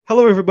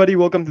Hello, everybody.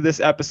 Welcome to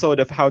this episode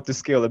of How to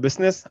Scale a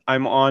Business.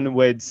 I'm on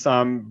with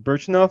Sam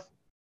Birchenough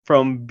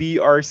from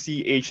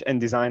BRCHN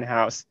Design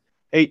House.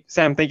 Hey,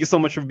 Sam, thank you so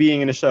much for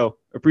being in the show.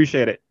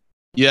 Appreciate it.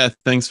 Yeah,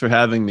 thanks for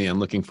having me. I'm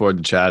looking forward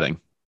to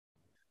chatting.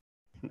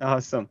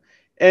 Awesome.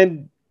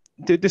 And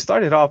to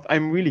start it off,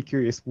 I'm really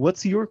curious.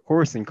 What's your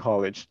course in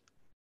college?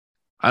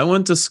 I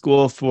went to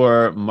school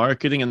for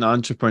marketing and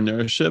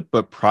entrepreneurship,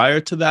 but prior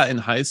to that in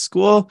high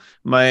school,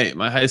 my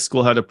high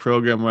school had a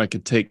program where I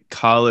could take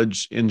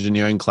college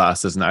engineering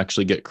classes and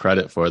actually get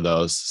credit for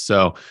those.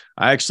 So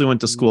I actually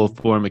went to school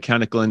for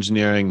mechanical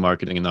engineering,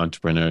 marketing, and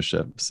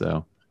entrepreneurship.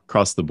 So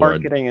across the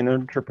board. Marketing and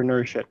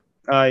entrepreneurship.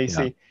 I Yeah.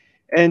 see.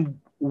 And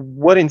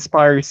what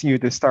inspires you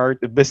to start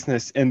a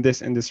business in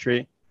this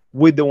industry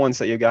with the ones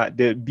that you got,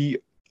 the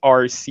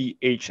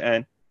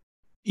BRCHN?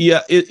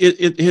 Yeah,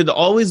 it had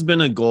always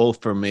been a goal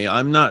for me.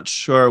 I'm not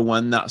sure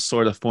when that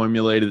sort of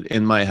formulated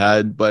in my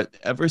head, but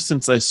ever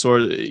since I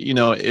sort of,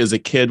 as a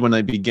kid, when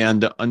I began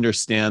to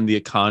understand the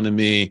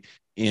economy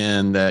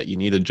and that you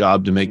need a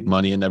job to make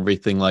money and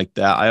everything like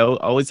that, I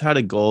always had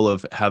a goal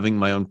of having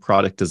my own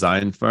product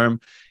design firm.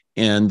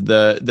 And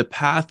the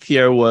path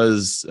here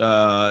was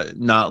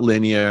not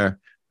linear,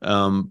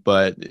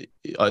 but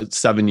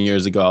 7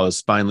 years ago, I was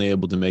finally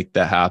able to make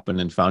that happen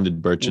and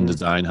founded BRCHN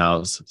Design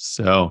House.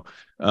 So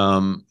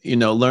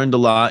learned a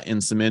lot in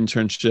some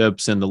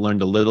internships and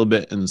learned a little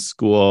bit in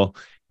school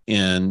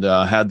and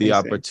had the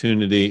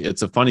opportunity.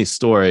 It's a funny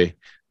story,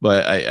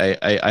 but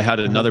I had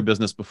another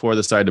business before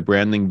this. I had a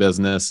branding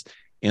business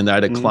and I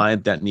had a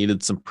client that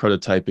needed some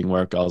prototyping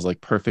work. I was like,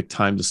 perfect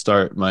time to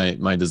start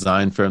my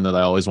design firm that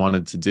I always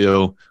wanted to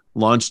do.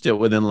 Launched it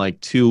within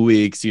like 2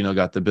 weeks,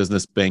 got the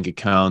business bank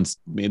accounts,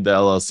 made the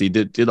LLC,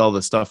 did all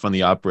the stuff on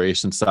the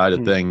operation side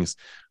of things.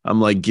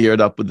 I'm like geared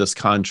up with this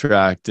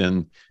contract,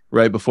 and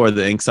right before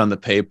the ink's on the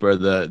paper,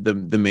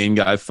 the main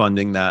guy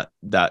funding that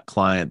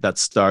client, that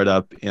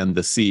startup, and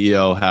the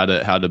CEO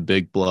had a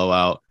big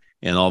blowout,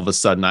 and all of a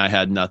sudden I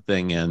had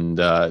nothing, and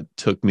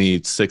took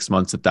me 6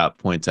 months at that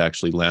point to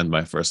actually land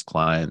my first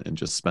client, and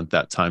just spent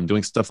that time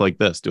doing stuff like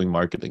this, doing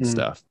marketing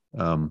stuff.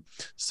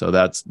 So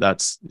that's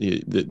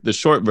the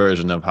short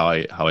version of how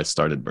I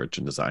started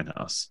BRCHN Design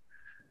House.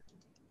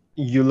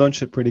 You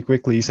launched it pretty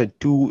quickly. You said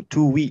two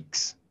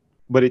weeks,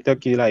 but it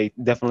took you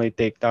definitely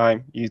take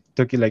time. It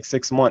took you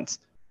 6 months.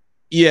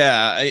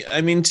 Yeah,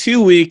 I mean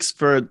 2 weeks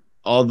for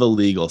all the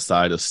legal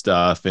side of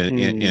stuff and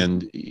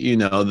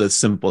the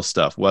simple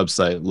stuff,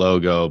 website,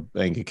 logo,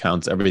 bank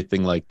accounts,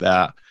 everything like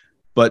that.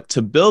 But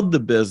to build the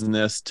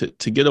business, to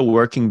get a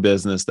working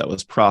business that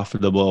was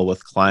profitable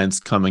with clients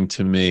coming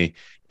to me,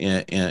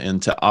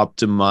 and to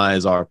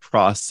optimize our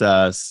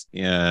process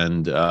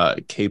and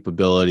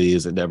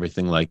capabilities and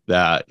everything like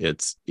that,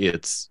 it's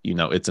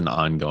an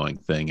ongoing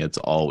thing. It's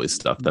always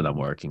stuff that I'm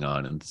working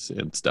on and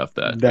stuff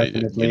that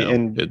definitely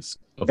it's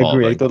evolving. I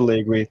evolving. totally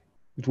agree.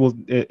 It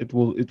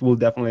will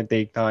definitely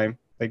take time,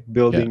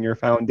 building your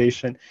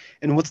foundation.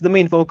 And what's the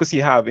main focus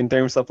you have in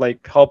terms of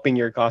helping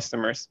your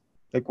customers?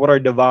 What are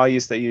the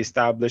values that you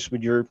established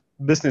with your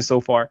business so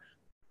far?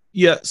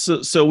 Yeah,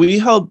 so we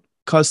help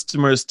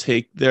customers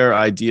take their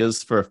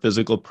ideas for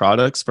physical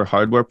products, for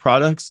hardware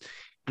products,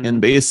 and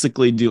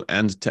basically do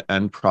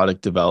end-to-end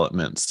product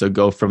development. So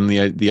go from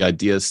the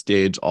idea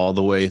stage all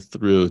the way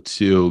through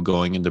to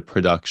going into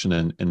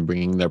production and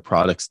bringing their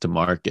products to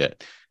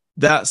market.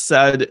 That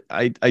said,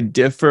 I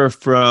differ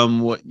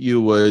from what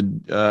you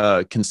would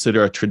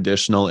consider a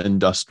traditional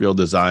industrial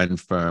design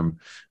firm.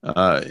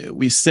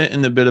 We sit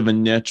in a bit of a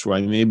niche where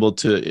I'm able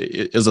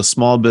to, as a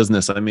small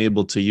business, I'm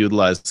able to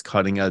utilize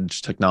cutting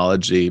edge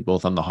technology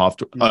both on the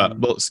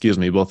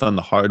both on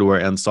the hardware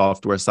and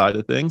software side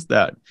of things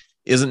that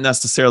isn't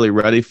necessarily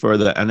ready for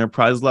the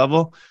enterprise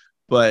level.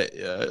 But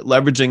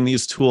leveraging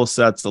these tool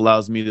sets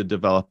allows me to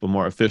develop a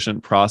more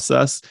efficient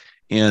process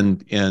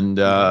and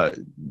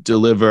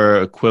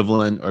deliver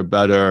equivalent or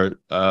better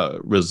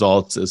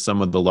results as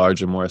some of the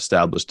larger, more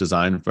established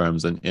design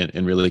firms,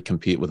 and really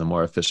compete with a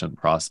more efficient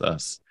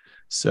process.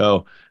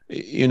 So,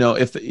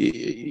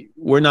 if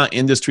we're not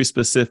industry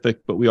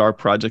specific, but we are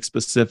project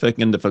specific,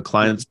 and if a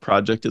client's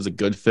project is a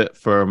good fit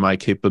for my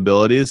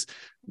capabilities,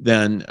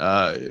 then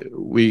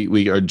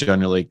we are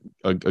generally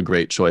a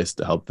great choice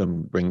to help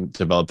them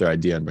develop their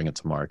idea and bring it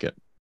to market.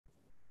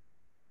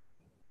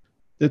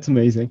 That's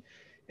amazing.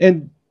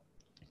 And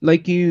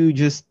like you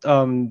just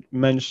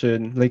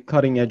mentioned,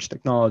 cutting edge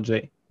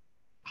technology,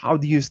 how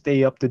do you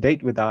stay up to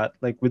date with that,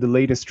 with the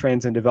latest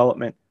trends and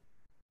development?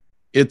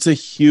 It's a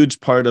huge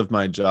part of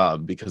my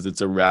job because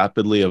it's a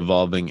rapidly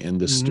evolving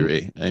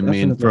industry. I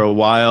mean, for a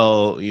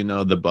while, the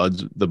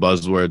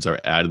buzzwords are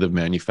additive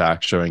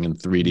manufacturing and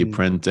 3D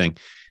printing,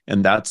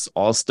 and that's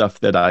all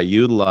stuff that I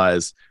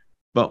utilize.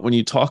 But when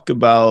you talk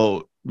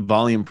about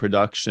volume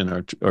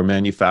production or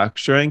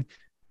manufacturing,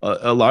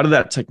 a lot of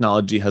that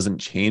technology hasn't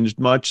changed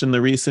much in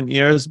the recent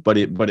years, but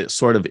it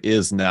sort of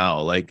is now.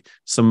 Like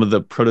some of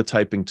the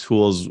prototyping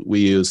tools we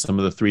use, some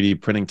of the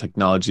 3D printing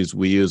technologies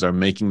we use are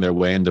making their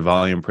way into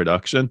volume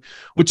production,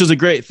 which is a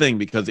great thing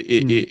because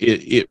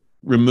it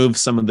removes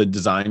some of the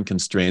design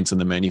constraints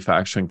and the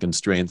manufacturing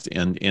constraints,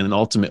 and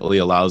ultimately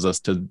allows us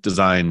to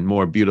design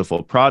more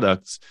beautiful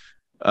products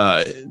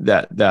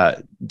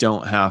that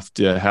don't have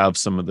to have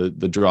some of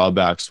the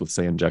drawbacks with,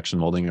 say, injection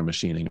molding or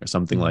machining or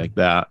something like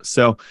that.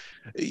 So,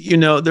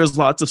 there's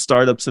lots of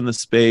startups in the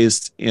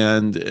space,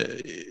 and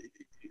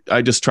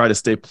I just try to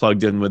stay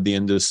plugged in with the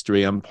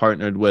industry. I'm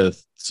partnered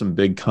with some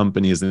big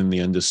companies in the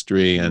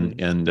industry,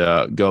 and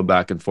go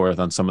back and forth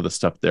on some of the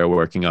stuff they're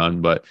working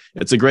on. But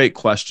it's a great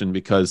question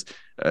because,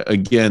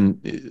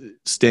 again,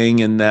 staying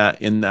in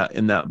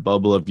that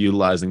bubble of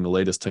utilizing the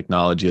latest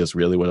technology is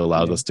really what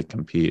allows us to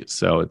compete.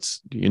 So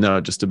it's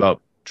just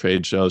about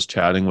trade shows,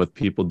 chatting with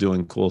people,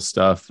 doing cool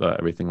stuff,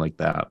 everything like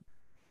that.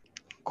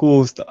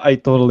 Cool stuff. I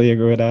totally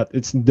agree with that.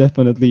 It's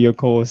definitely a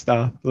cool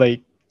stuff.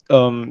 Like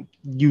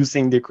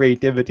using the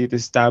creativity to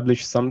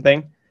establish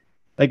something.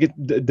 Like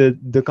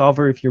the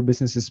cover of your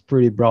business is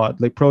pretty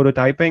broad. Like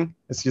prototyping,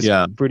 it's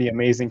just pretty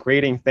amazing.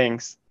 Creating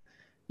things.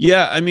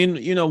 Yeah, I mean,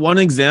 one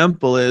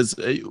example is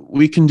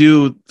we can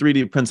do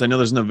 3D prints. I know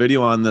there's no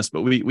video on this,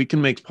 but we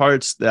can make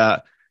parts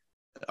that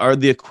are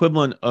the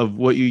equivalent of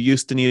what you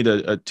used to need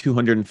a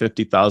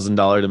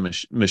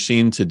 $250,000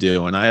 machine to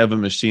do. And I have a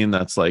machine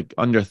that's like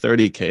under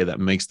 30K that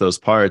makes those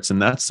parts.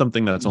 And that's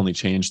something that's only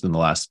changed in the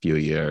last few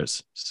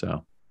years.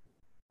 So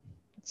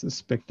it's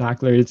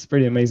spectacular. It's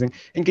pretty amazing.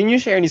 And can you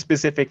share any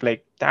specific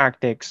like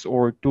tactics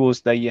or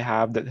tools that you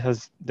have that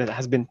has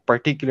been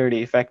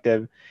particularly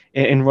effective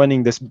in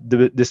running this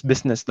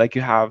business like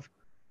you have?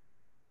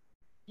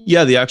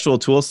 Yeah, the actual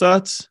tool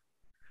sets.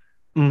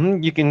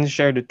 You can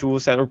share the tool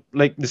set or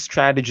like the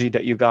strategy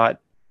that you got.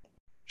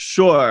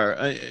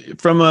 Sure.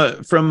 From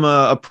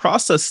a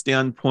process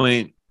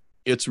standpoint,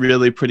 it's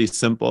really pretty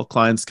simple.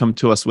 Clients come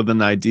to us with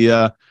an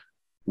idea.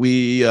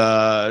 We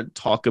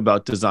talk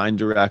about design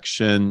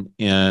direction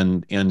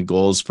and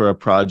goals for a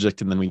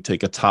project, and then we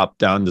take a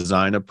top-down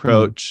design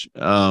approach,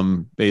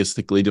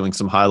 basically doing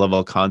some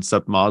high-level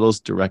concept models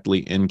directly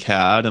in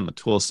CAD. And the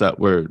tool set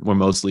we're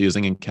mostly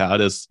using in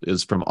CAD is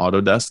from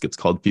Autodesk. It's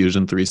called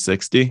Fusion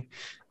 360.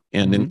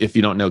 And if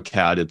you don't know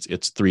CAD, it's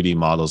 3D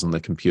models in the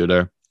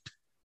computer.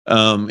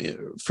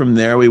 From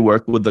there, we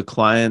work with the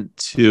client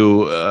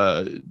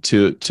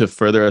to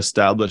further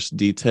establish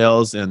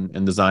details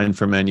and design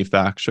for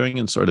manufacturing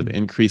and sort of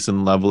increase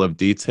in level of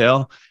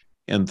detail.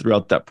 And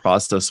throughout that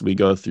process, we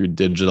go through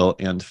digital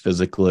and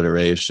physical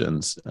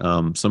iterations.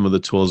 Some of the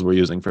tools we're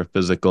using for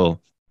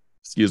physical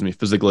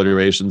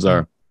iterations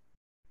are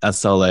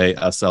SLA,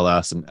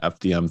 SLS, and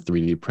FDM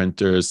 3D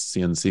printers,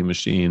 CNC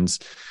machines.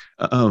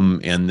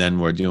 And then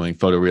we're doing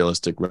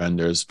photorealistic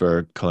renders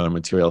for color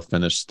material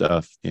finish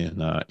stuff in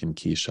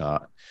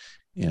KeyShot.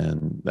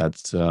 And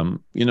that's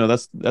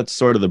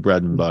sort of the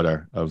bread and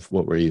butter of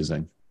what we're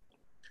using.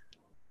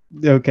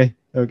 Okay.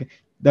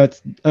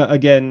 That's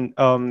again,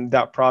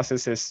 that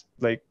process is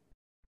like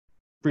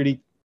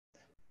pretty,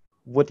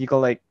 what you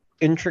call like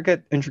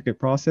intricate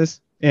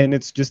process, and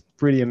it's just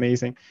pretty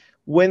amazing.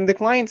 When the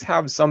clients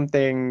have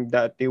something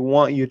that they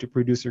want you to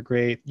produce or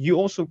create, you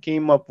also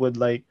came up with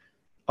like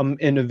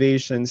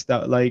innovations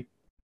that like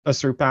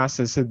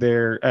surpasses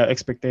their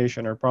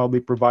expectation, or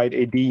probably provide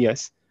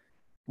ideas.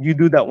 You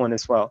do that one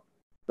as well,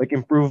 like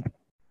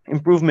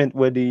improvement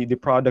with the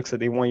products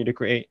that they want you to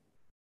create.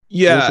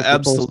 Yeah,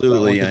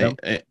 absolutely.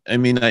 I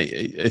mean,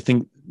 I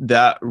think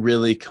that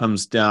really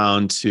comes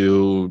down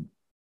to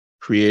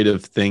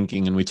creative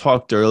thinking. And we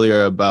talked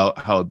earlier about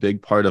how a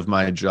big part of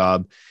my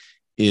job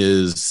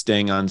is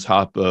staying on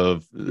top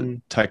of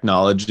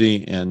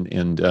technology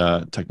and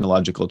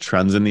technological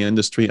trends in the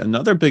industry.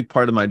 Another big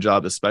part of my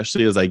job,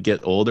 especially as I get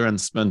older and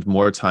spend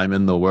more time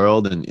in the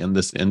world and in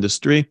this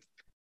industry,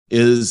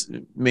 is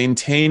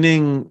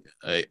maintaining,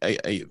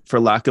 for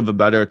lack of a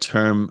better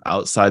term,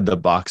 outside the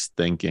box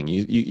thinking.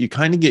 You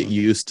kind of get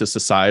used to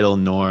societal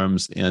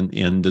norms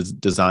and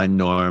design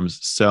norms.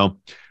 So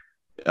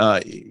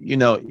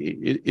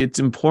it's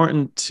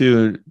important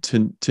to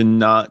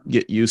not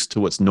get used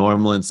to what's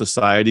normal in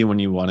society when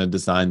you want to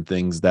design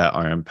things that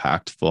are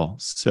impactful.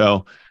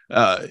 So,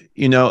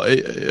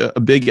 a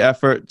big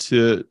effort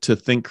to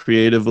think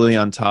creatively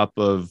on top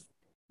of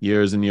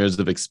years and years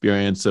of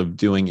experience of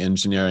doing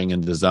engineering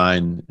and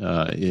design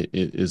it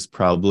is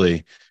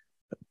probably,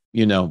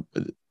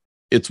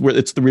 it's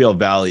the real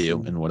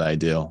value in what I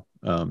do,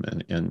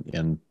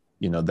 and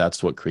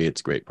that's what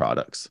creates great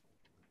products.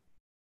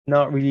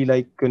 Not really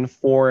like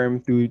conform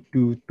to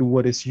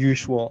what is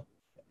usual.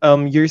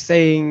 You're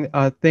saying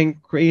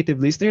think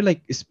creatively. Is there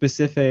like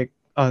specific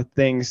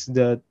things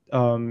that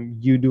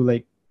you do,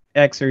 like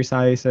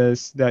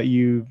exercises that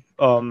you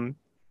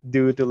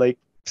do to like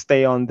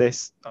stay on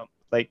this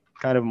like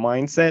kind of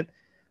mindset,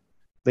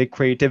 like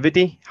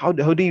creativity? How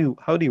do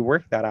you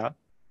work that out?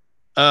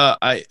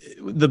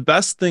 The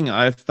best thing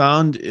I've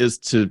found is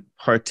to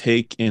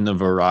partake in a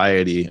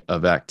variety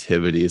of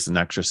activities and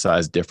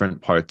exercise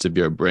different parts of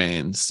your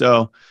brain.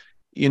 So,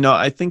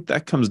 I think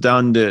that comes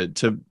down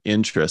to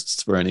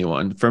interests for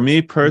anyone. For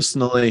me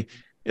personally,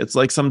 it's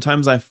like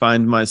sometimes I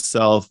find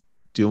myself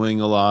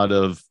doing a lot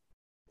of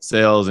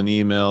sales and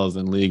emails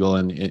and legal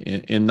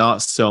and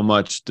not so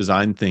much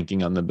design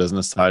thinking on the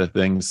business side of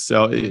things.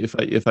 So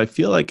Mm. if I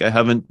feel like I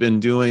haven't been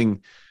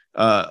doing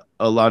a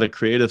lot of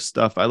creative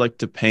stuff, I like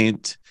to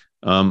paint.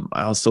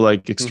 I also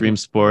like extreme I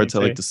sports. I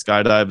like see. to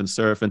skydive and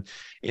surf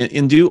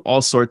and do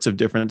all sorts of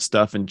different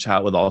stuff and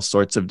chat with all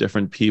sorts of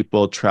different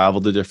people, travel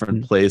to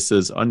different Mm.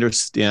 places,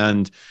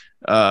 understand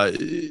uh,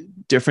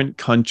 different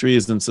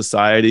countries and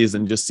societies,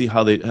 and just see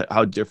how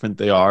different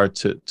they are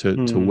to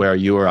Mm. where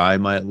you or I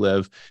might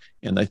live.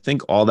 And I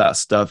think all that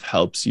stuff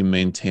helps you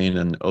maintain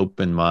an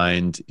open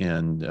mind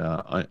and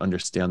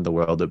understand the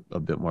world a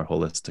bit more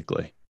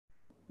holistically.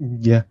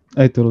 Yeah,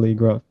 I totally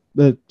agree.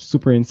 But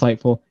super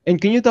insightful. And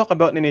can you talk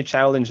about any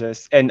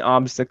challenges and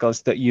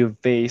obstacles that you've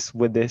faced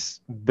with this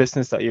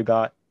business that you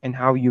got and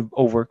how you've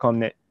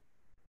overcome it?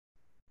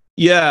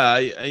 Yeah,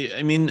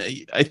 I mean,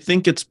 I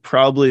think it's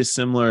probably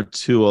similar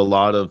to a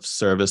lot of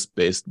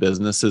service-based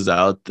businesses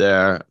out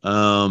there.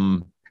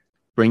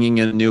 Bringing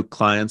in new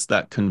clients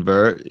that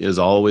convert is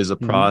always a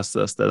Mm-hmm.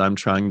 process that I'm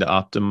trying to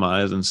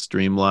optimize and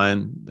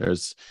streamline.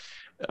 There's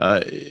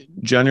uh,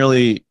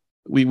 generally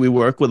we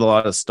work with a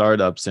lot of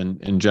startups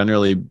and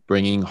generally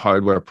bringing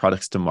hardware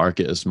products to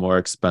market is more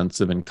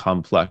expensive and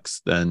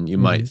complex than you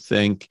Mm-hmm. might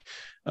think.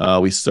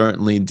 We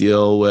certainly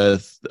deal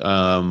with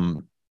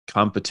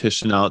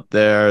competition out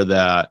there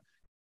that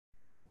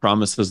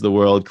promises the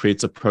world,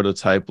 creates a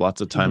prototype.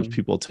 Lots of times Mm-hmm.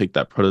 people take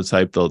that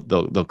prototype, they'll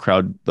do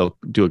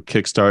a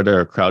Kickstarter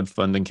or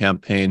crowdfunding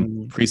campaign,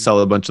 Mm-hmm. pre-sell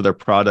a bunch of their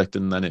product,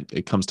 and then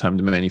it comes time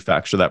to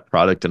manufacture that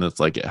product. And it's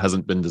like it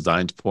hasn't been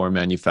designed for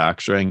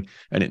manufacturing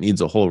and it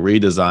needs a whole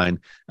redesign.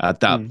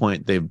 At that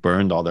point, they've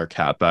burned all their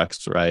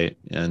CapEx, right?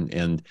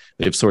 And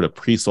they've sort of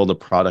pre-sold a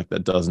product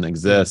that doesn't Mm-hmm.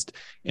 exist.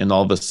 And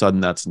all of a sudden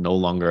that's no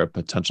longer a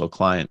potential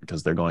client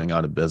because they're going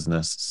out of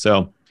business.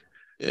 So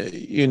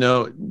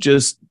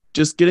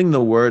just getting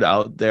the word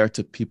out there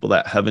to people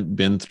that haven't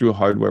been through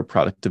hardware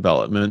product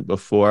development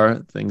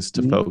before, things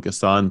to Mm-hmm.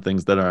 focus on,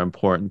 things that are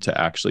important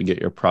to actually get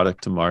your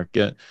product to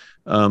market.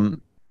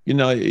 um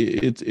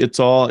it's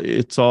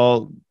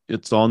all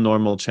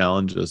normal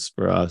challenges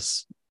for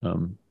us.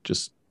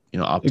 Just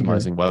Agree.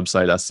 optimizing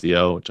website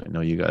SEO, which I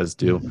know you guys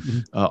do, Mm-hmm.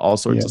 all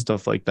sorts Yeah. of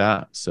stuff like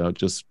that. So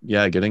just,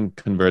 yeah, getting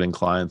converting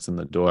clients in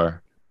the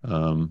door.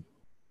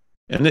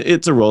 And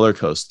it's a roller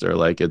coaster.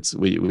 Like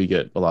we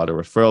get a lot of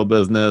referral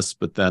business,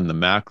 but then the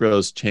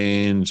macros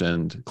change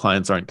and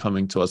clients aren't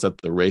coming to us at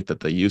the rate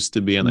that they used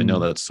to be. And I know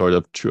Mm-hmm. that's sort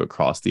of true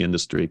across the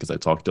industry because I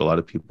talk to a lot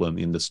of people in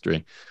the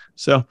industry.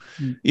 So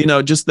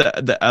Mm-hmm. just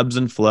the ebbs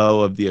and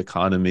flow of the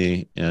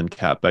economy and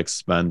capex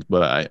spend.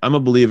 But I'm a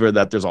believer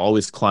that there's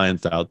always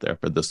clients out there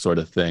for this sort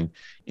of thing,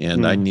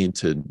 and I need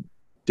to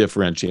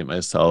differentiate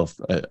myself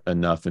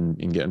enough and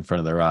get in front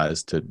of their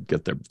eyes to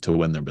get their to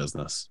win their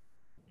business.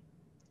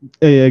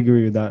 I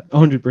agree with that.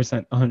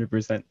 100%.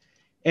 100%.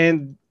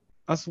 And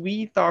as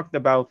we talked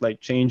about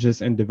like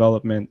changes and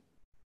development,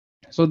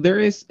 so there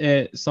is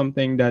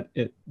something that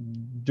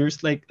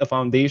there's like a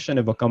foundation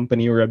of a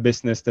company or a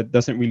business that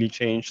doesn't really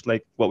change,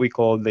 like what we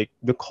call like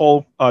the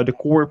core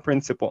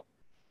principle.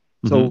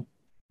 Mm-hmm. So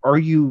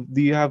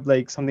do you have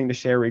like something to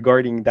share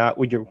regarding that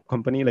with your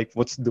company? Like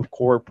what's the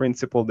core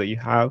principle that you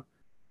have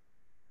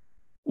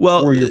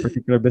Well, for your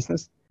particular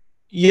business?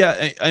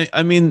 yeah,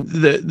 I mean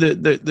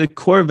the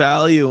core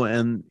value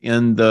and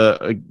the,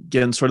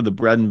 again, sort of the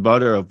bread and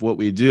butter of what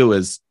we do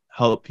is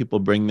help people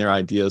bring their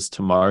ideas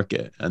to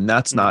market, and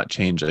that's Mm. not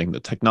changing. The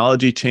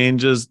technology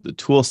changes, the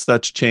tool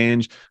sets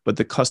change, but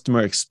the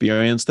customer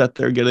experience that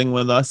they're getting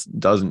with us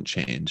doesn't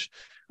change.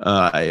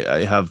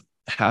 I have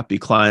happy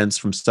clients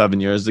from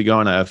 7 years ago,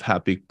 and I have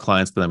happy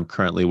clients that I'm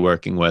currently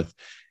working with,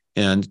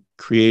 and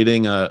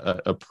creating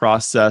a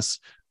process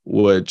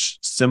which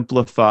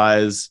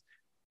simplifies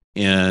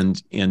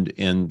and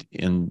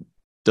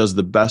does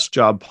the best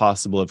job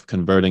possible of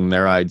converting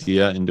their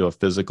idea into a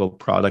physical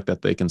product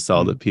that they can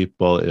sell to Mm.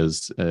 people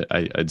is,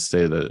 I'd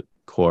say, the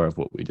core of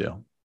what we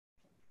do.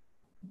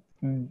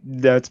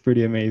 That's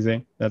pretty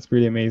amazing. That's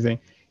pretty amazing.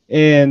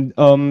 And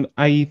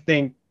I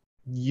think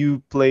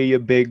you play a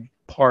big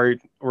part,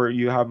 or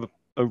you have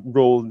a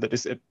role that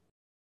is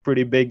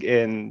pretty big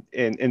in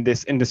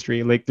this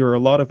industry. Like there are a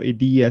lot of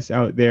ideas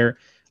out there,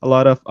 a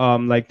lot of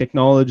like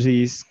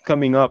technologies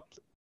coming up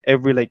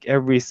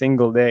every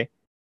single day.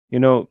 You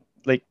know,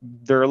 like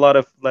there are a lot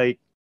of like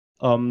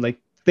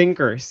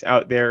thinkers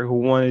out there who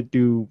wanted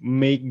to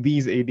make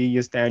these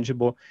ideas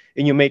tangible,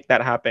 and you make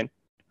that happen.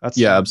 That's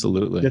Yeah, the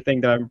absolutely.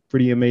 thing that I'm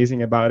pretty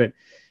amazing about it.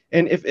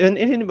 And if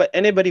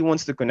anybody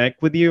wants to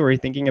connect with you or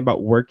thinking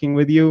about working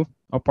with you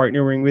or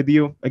partnering with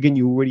you, again,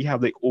 you already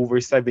have like over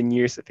 7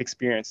 years of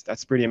experience.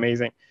 That's pretty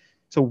amazing.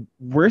 So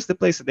where's the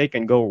place that they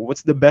can go?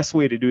 What's the best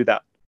way to do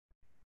that?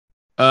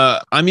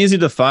 I'm easy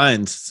to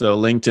find. So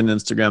LinkedIn,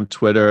 Instagram,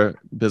 Twitter.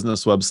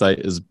 Business website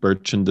is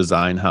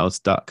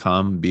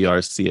birchendesignhouse.com, Mm.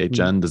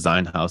 BRCHN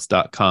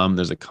designhouse.com.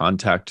 There's a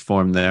contact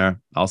form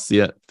there. I'll see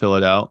it, fill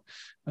it out.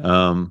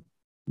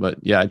 But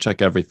yeah, I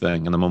check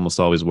everything and I'm almost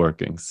always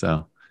working.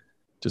 So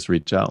just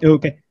reach out.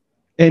 Okay.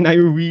 And I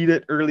read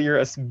it earlier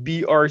as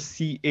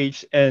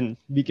BRCHN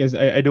because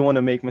I don't want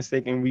to make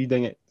mistake in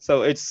reading it.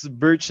 So it's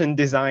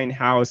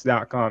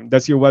birchendesignhouse.com.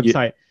 That's your Ye-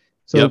 website.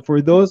 So Yep.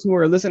 for those who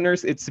are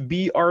listeners, it's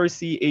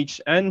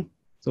BRCHN.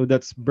 So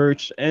that's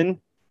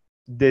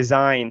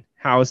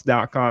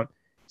birchendesignhouse.com.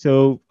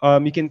 So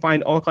you can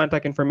find all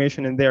contact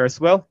information in there as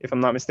well, if I'm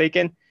not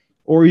mistaken.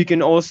 Or you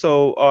can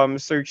also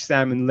search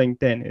Sam in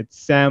LinkedIn. It's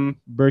Sam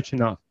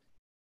Birchenough.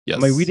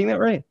 Am I Yes, reading that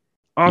right?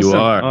 you Awesome.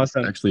 are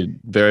Awesome. actually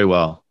very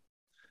well.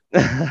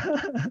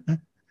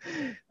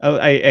 Oh,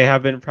 I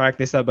haven't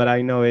practiced that, but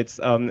I know it's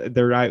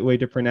the right way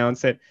to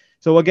pronounce it.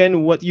 So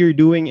again, what you're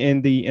doing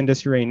in the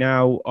industry right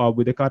now,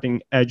 with the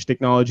cutting edge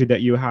technology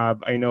that you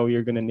have, I know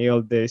you're gonna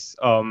nail this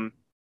uh,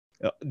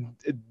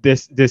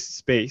 this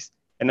space,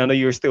 and I know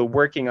you're still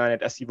working on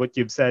it, as what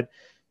you've said.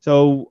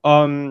 So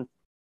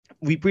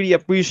we pretty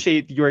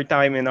appreciate your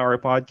time in our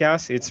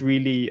podcast. It's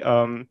really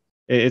an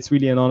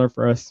honor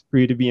for us for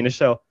you to be in the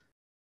show.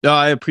 No,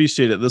 I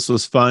appreciate it. This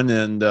was fun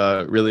and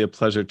really a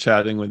pleasure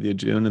chatting with you,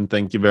 June. And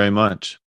thank you very much.